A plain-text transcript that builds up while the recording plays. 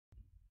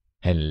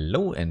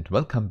Hello and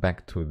welcome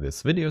back to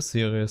this video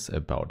series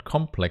about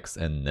complex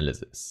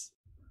analysis.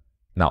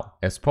 Now,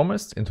 as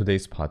promised, in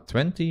today's part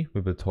 20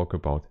 we will talk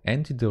about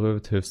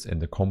antiderivatives in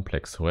the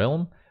complex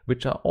realm,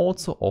 which are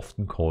also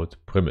often called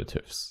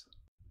primitives.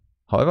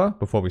 However,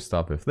 before we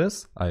start with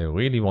this, I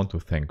really want to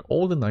thank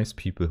all the nice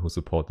people who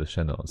support this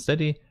channel on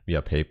Steady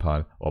via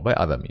PayPal or by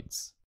other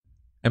means.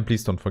 And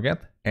please don't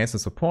forget, as a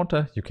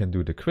supporter you can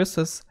do the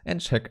quizzes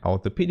and check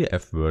out the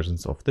PDF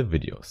versions of the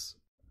videos.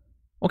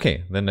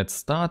 Okay, then let's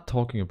start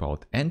talking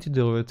about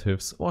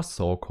antiderivatives or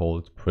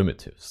so-called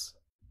primitives.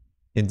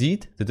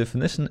 Indeed, the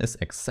definition is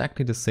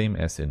exactly the same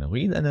as in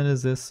real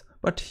analysis,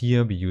 but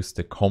here we use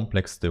the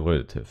complex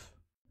derivative.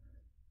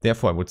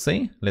 Therefore I would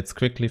say, let's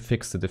quickly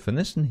fix the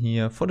definition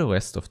here for the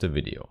rest of the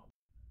video.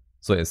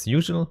 So as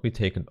usual, we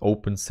take an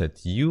open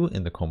set U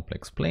in the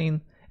complex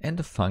plane and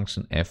a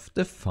function f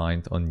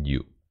defined on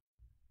U.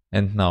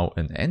 And now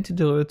an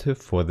antiderivative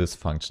for this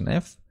function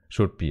f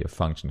should be a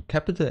function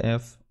capital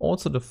F,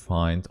 also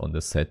defined on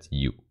the set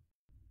U.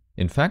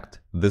 In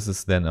fact, this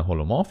is then a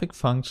holomorphic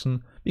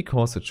function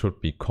because it should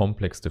be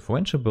complex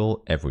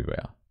differentiable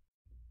everywhere.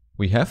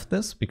 We have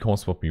this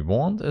because what we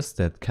want is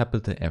that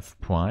capital F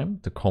prime,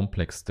 the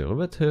complex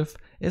derivative,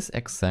 is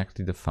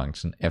exactly the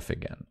function f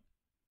again.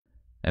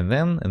 And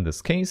then in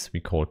this case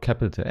we call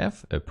capital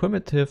F a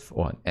primitive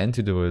or an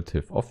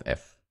antiderivative of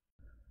f.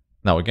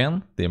 Now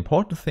again, the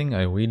important thing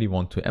I really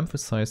want to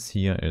emphasize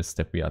here is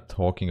that we are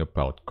talking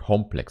about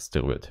complex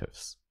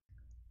derivatives.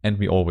 And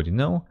we already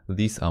know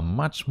these are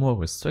much more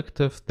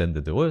restrictive than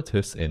the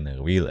derivatives in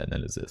real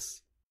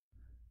analysis.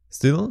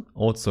 Still,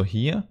 also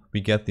here we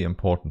get the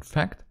important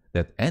fact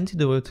that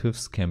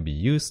antiderivatives can be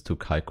used to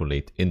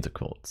calculate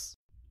integrals.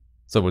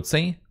 So I would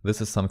say this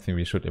is something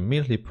we should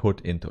immediately put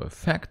into a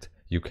fact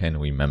you can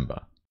remember.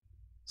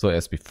 So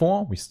as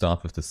before, we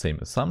start with the same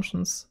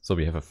assumptions. So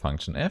we have a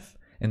function f,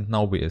 and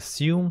now we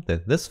assume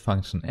that this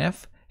function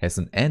f has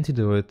an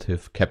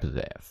antiderivative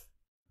capital F.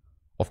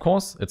 Of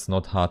course, it's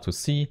not hard to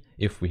see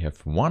if we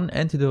have one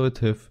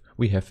antiderivative,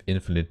 we have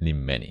infinitely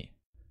many.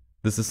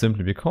 This is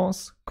simply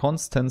because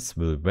constants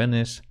will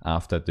vanish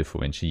after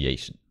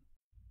differentiation.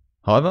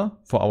 However,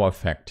 for our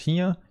fact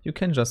here, you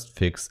can just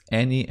fix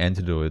any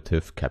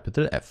antiderivative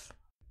capital F.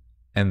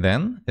 And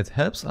then it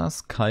helps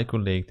us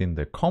calculating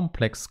the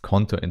complex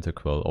contour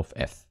integral of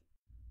f.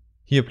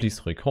 Here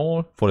please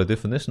recall, for the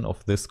definition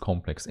of this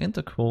complex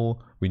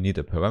integral, we need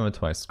a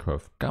parameterized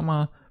curve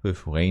gamma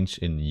with range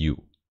in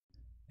U.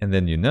 And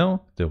then you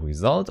know the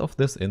result of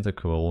this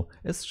integral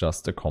is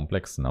just a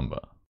complex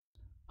number.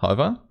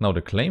 However, now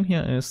the claim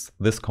here is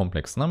this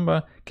complex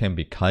number can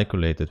be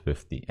calculated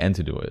with the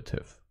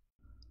antiderivative.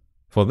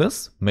 For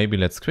this, maybe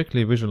let's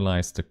quickly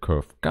visualize the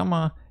curve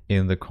gamma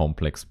in the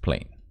complex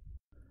plane.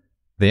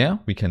 There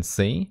we can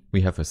say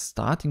we have a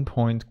starting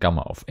point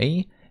gamma of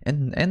A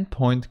and an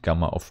endpoint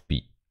gamma of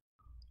B.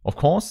 Of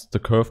course, the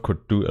curve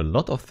could do a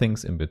lot of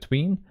things in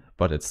between,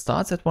 but it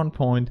starts at one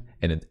point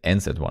and it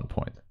ends at one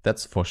point,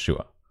 that's for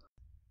sure.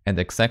 And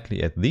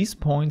exactly at these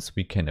points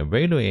we can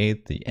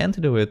evaluate the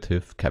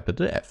antiderivative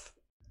capital F.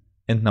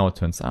 And now it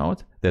turns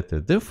out that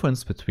the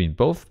difference between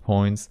both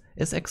points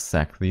is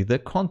exactly the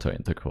contour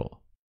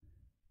integral.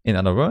 In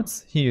other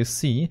words, here you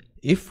see,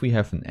 if we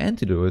have an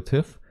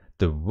antiderivative,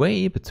 the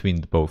way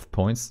between both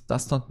points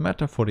does not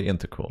matter for the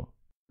integral.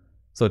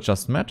 So it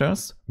just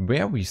matters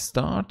where we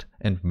start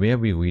and where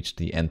we reach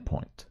the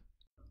endpoint.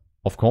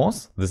 Of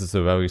course, this is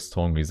a very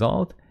strong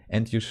result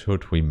and you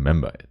should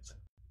remember it.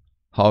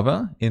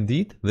 However,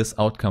 indeed, this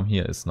outcome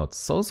here is not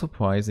so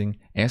surprising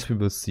as we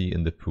will see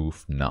in the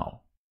proof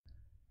now.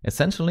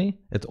 Essentially,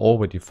 it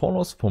already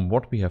follows from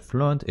what we have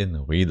learned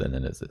in real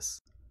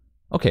analysis.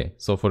 Okay,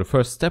 so for the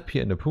first step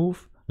here in the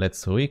proof,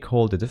 let's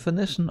recall the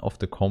definition of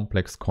the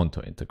complex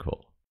contour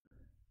integral.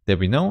 There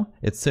we know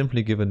it's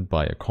simply given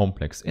by a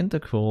complex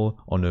integral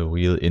on a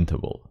real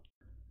interval.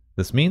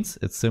 This means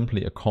it's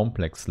simply a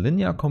complex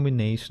linear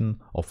combination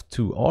of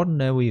two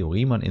ordinary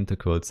Riemann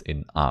integrals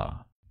in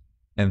R.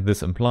 And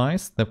this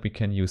implies that we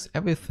can use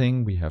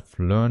everything we have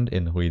learned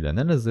in real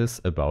analysis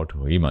about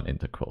Riemann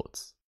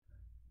integrals.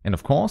 And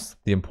of course,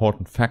 the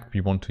important fact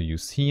we want to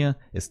use here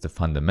is the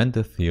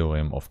fundamental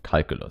theorem of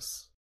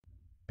calculus.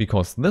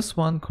 Because this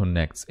one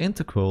connects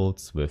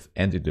integrals with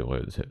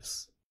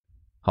antiderivatives.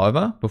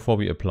 However, before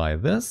we apply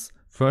this,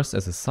 first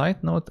as a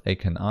side note I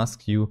can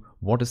ask you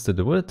what is the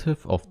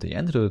derivative of the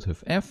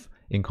antiderivative f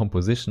in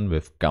composition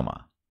with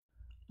gamma.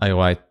 I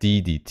write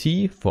d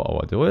dt for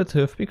our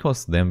derivative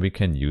because then we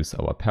can use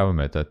our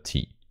parameter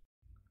t.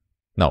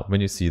 Now when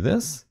you see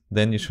this,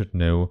 then you should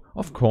know,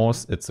 of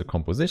course it's a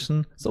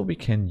composition, so we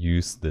can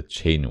use the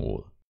chain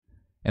rule.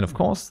 And of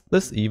course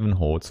this even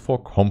holds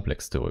for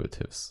complex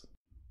derivatives.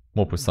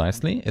 More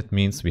precisely, it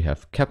means we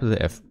have capital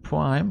F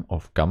prime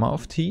of gamma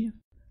of t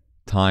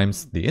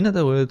times the inner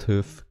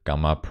derivative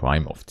gamma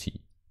prime of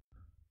t.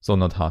 So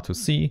not hard to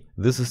see,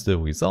 this is the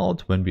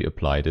result when we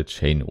apply the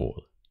chain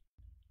rule.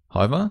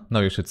 However, now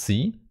you should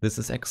see, this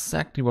is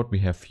exactly what we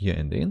have here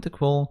in the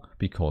integral,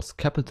 because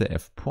capital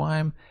F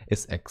prime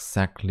is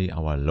exactly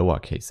our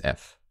lowercase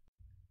f.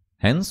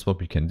 Hence, what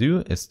we can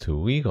do is to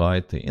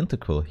rewrite the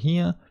integral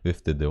here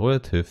with the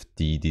derivative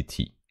d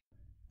dt.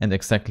 And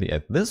exactly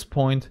at this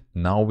point,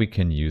 now we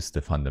can use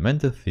the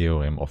fundamental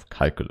theorem of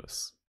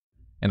calculus.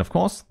 And of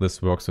course,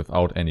 this works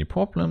without any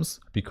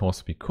problems,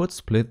 because we could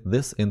split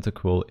this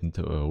integral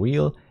into a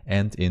real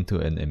and into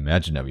an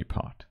imaginary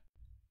part.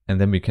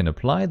 And then we can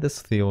apply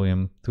this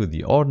theorem to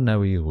the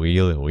ordinary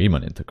real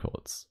Riemann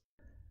integrals.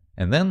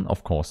 And then,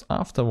 of course,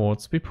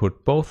 afterwards, we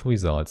put both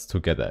results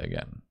together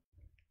again.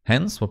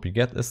 Hence, what we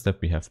get is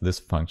that we have this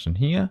function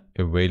here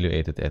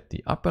evaluated at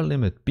the upper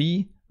limit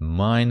b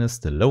minus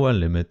the lower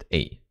limit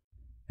a.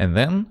 And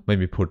then, when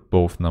we put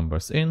both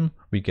numbers in,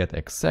 we get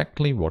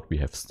exactly what we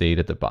have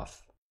stated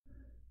above.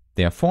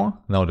 Therefore,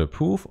 now the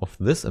proof of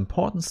this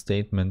important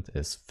statement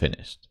is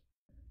finished.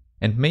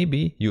 And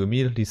maybe you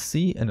immediately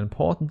see an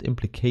important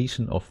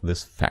implication of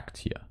this fact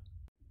here.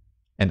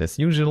 And as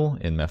usual,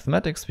 in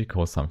mathematics, we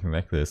call something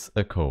like this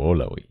a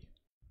corollary.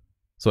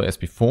 So as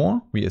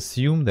before, we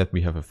assume that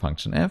we have a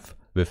function f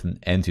with an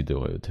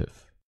antiderivative.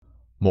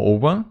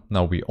 Moreover,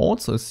 now we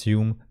also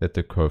assume that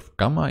the curve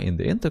gamma in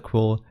the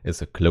integral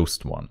is a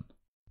closed one.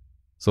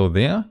 So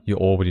there, you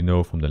already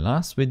know from the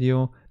last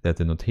video that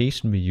the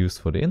notation we use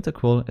for the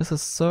integral is a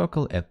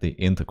circle at the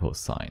integral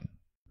sign.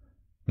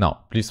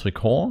 Now, please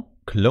recall,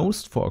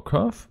 closed for a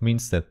curve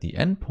means that the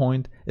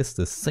endpoint is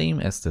the same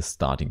as the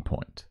starting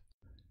point.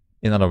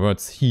 In other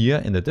words, here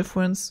in the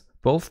difference,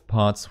 both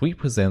parts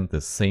represent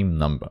the same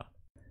number.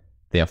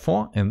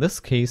 Therefore, in this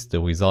case, the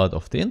result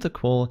of the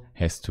integral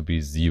has to be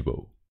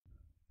 0.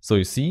 So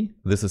you see,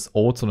 this is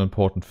also an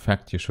important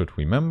fact you should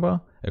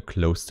remember. A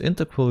closed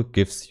integral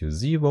gives you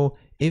 0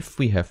 if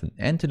we have an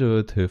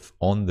antiderivative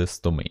on this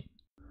domain.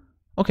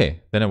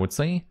 Okay, then I would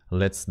say,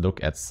 let's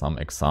look at some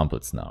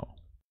examples now.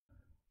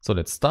 So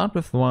let's start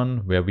with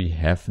one where we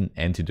have an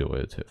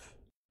antiderivative.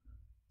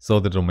 So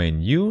the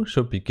domain U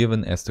should be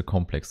given as the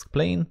complex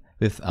plane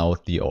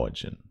without the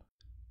origin.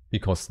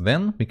 Because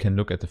then we can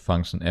look at the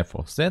function f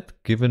of z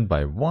given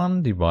by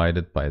 1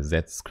 divided by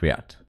z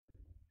squared.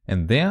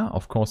 And there,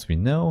 of course, we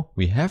know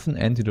we have an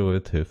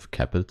antiderivative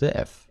capital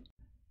F.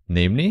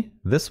 Namely,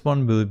 this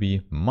one will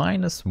be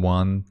minus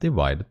 1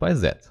 divided by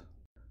z.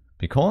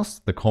 Because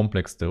the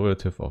complex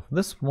derivative of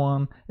this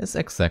one is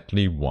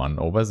exactly 1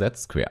 over z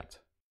squared.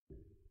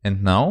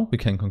 And now we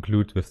can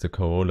conclude with the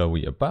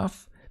corollary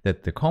above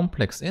that the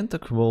complex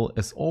integral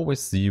is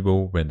always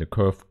 0 when the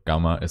curve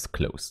gamma is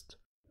closed.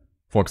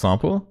 For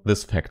example,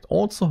 this fact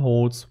also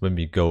holds when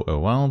we go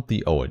around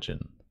the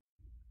origin.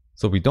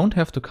 So we don't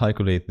have to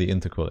calculate the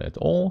integral at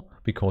all,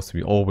 because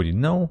we already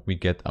know we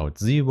get out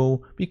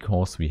 0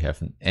 because we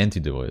have an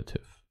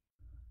antiderivative.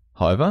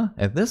 However,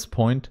 at this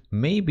point,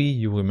 maybe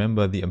you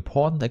remember the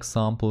important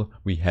example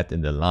we had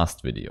in the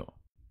last video.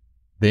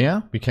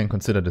 There we can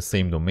consider the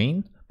same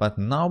domain, but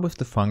now with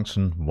the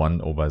function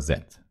 1 over z.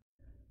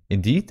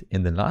 Indeed,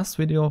 in the last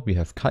video we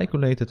have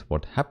calculated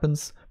what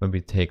happens when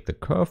we take the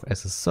curve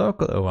as a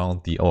circle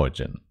around the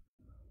origin.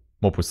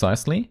 More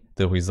precisely,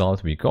 the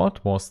result we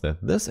got was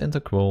that this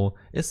integral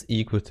is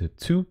equal to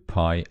 2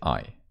 pi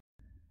I.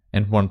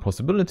 And one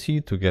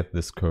possibility to get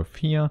this curve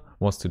here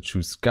was to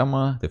choose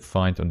gamma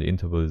defined on the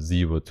interval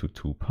 0 to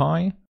 2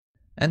 pi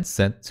and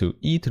set to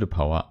e to the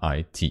power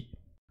it.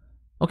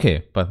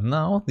 Okay, but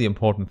now the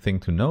important thing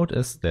to note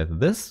is that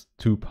this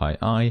 2 pi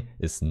I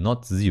is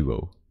not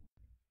 0.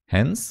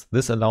 Hence,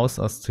 this allows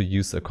us to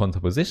use a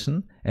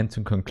contraposition and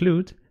to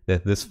conclude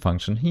that this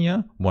function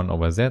here, 1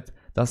 over z,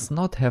 does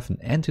not have an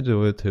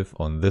antiderivative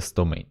on this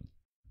domain.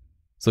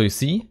 So you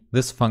see,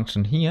 this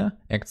function here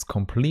acts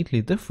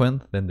completely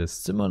different than the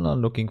similar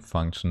looking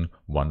function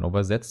 1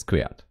 over z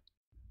squared.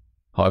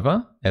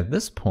 However, at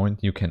this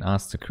point you can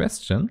ask the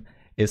question,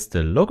 is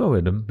the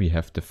logarithm we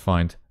have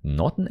defined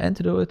not an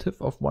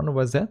antiderivative of 1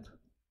 over z?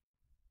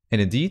 And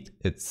indeed,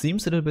 it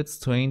seems a little bit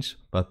strange,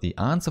 but the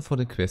answer for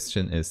the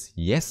question is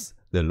yes,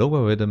 the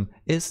logarithm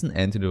is an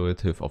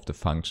antiderivative of the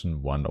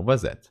function 1 over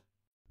z.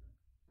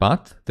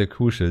 But the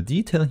crucial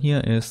detail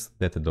here is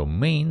that the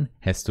domain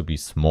has to be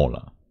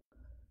smaller.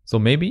 So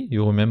maybe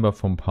you remember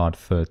from part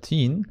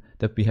 13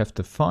 that we have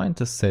defined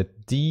the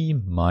set d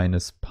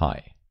minus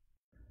pi.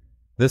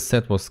 This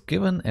set was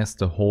given as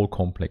the whole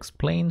complex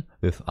plane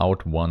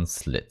without one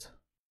slit.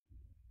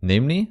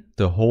 Namely,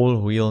 the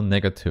whole real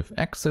negative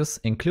axis,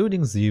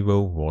 including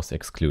 0, was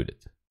excluded.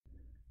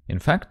 In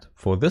fact,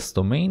 for this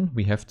domain,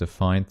 we have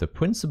defined the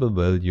principal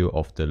value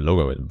of the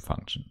logarithm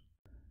function.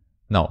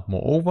 Now,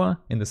 moreover,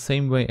 in the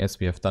same way as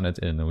we have done it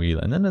in real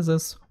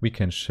analysis, we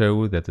can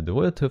show that the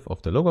derivative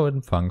of the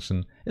logarithm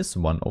function is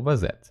 1 over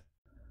z.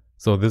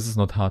 So this is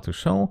not hard to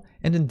show,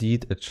 and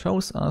indeed it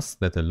shows us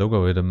that the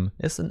logarithm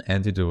is an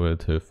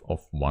antiderivative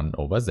of 1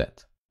 over z.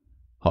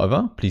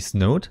 However, please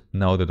note,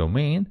 now the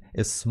domain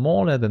is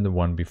smaller than the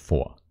one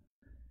before.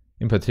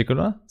 In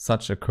particular,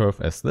 such a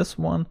curve as this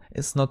one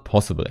is not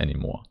possible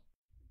anymore.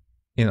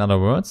 In other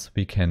words,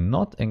 we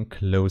cannot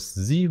enclose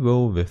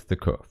 0 with the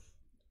curve.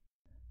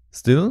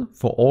 Still,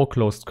 for all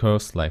closed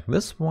curves like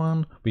this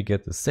one, we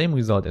get the same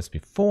result as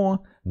before,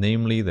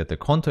 namely that the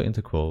contour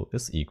integral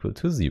is equal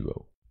to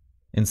 0.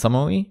 In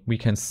summary, we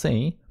can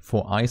say,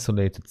 for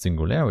isolated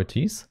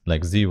singularities,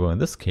 like 0 in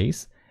this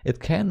case, it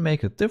can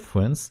make a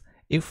difference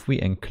if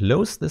we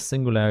enclose this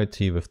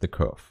singularity with the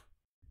curve.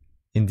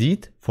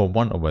 Indeed, for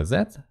 1 over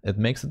z, it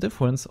makes a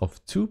difference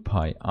of 2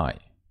 pi I.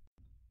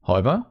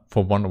 However,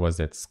 for 1 over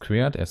z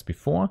squared as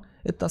before,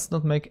 it does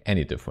not make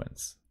any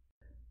difference.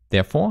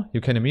 Therefore,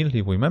 you can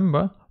immediately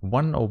remember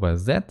 1 over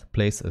z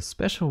plays a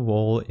special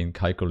role in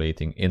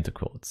calculating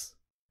integrals.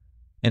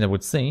 And I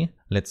would say,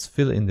 let's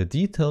fill in the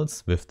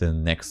details with the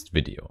next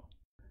video.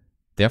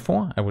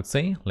 Therefore, I would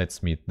say,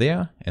 let's meet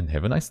there and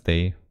have a nice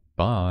day.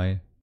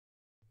 Bye.